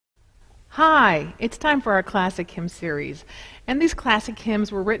Hi, it's time for our classic hymn series. And these classic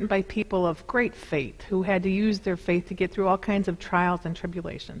hymns were written by people of great faith who had to use their faith to get through all kinds of trials and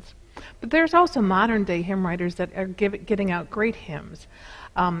tribulations. But there's also modern day hymn writers that are getting out great hymns.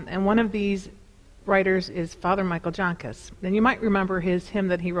 And one of these writers is Father Michael Johnkus. And you might remember his hymn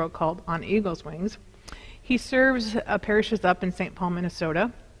that he wrote called On Eagle's Wings. He serves parishes up in St. Paul,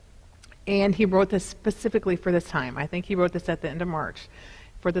 Minnesota. And he wrote this specifically for this time. I think he wrote this at the end of March,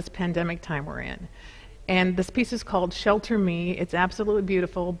 for this pandemic time we're in. And this piece is called Shelter Me. It's absolutely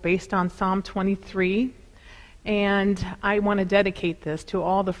beautiful, based on Psalm 23. And I want to dedicate this to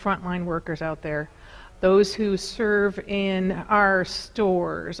all the frontline workers out there, those who serve in our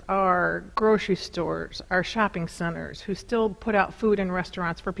stores, our grocery stores, our shopping centers, who still put out food in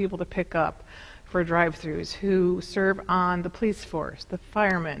restaurants for people to pick up for drive-thrus, who serve on the police force, the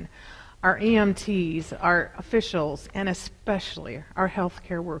firemen, our EMTs, our officials, and especially our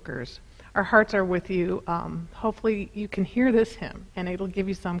healthcare workers. Our hearts are with you. Hopefully you can hear this hymn, and it'll give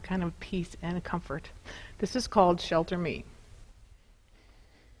you some kind of peace and comfort. This is called Shelter Me.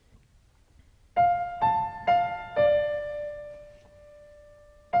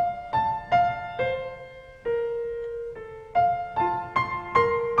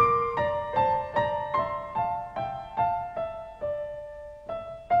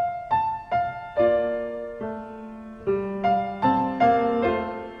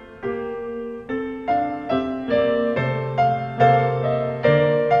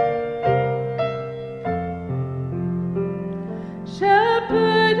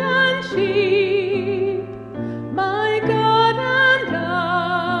 Shepherd and sheep, my God and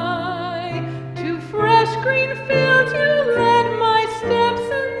I, to fresh green fields you led my steps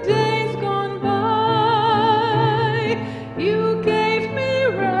in days gone by. You gave me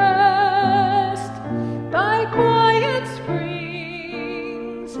rest by quiet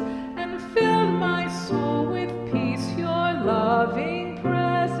springs and filled my soul with peace your loving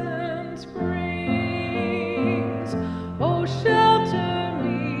presence brings. Oh, shelter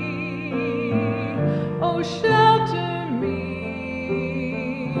me, oh, shelter me.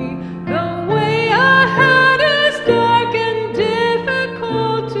 The way ahead is dark and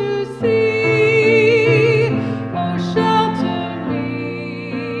difficult to see. Oh, shelter me,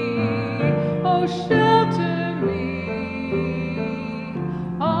 oh, shelter me.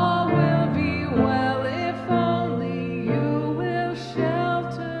 All will be well if only you will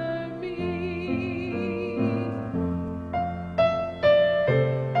shelter me.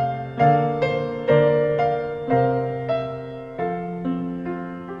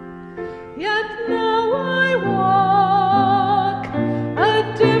 Yet now I walk a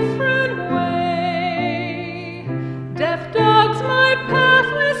different way. Deaf dogs my path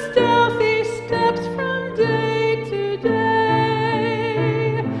with stealthy steps from day to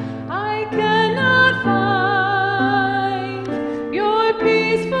day. I cannot find your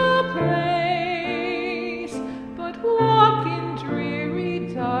peaceful place, but walk in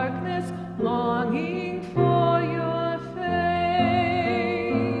dreary darkness, longing for your face.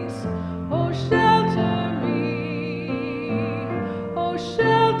 Oh, shelter me, oh,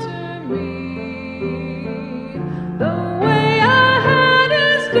 shelter me. The way ahead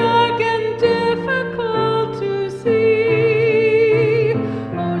is dark and difficult to see.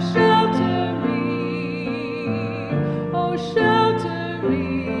 Oh, shelter me, oh, shelter me.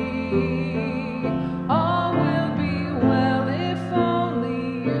 All will be well if only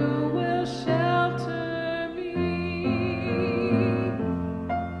you will shelter me.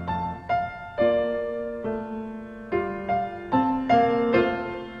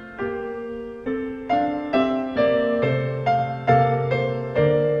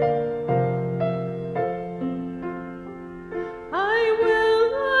 I will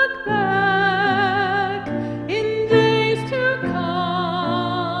look back in days to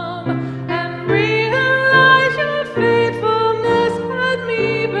come and realize your faithfulness led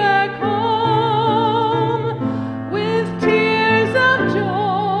me back home. With tears of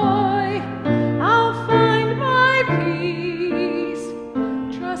joy, I'll find my peace,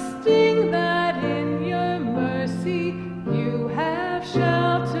 trusting that in your mercy you have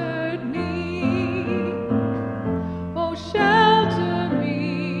sheltered me. Oh, shelter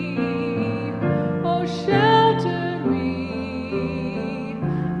me, oh, shelter me.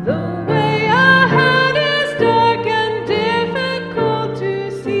 The way ahead is dark and difficult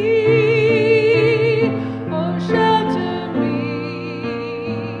to see. Oh, shelter me,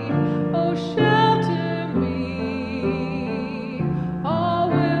 oh, shelter me.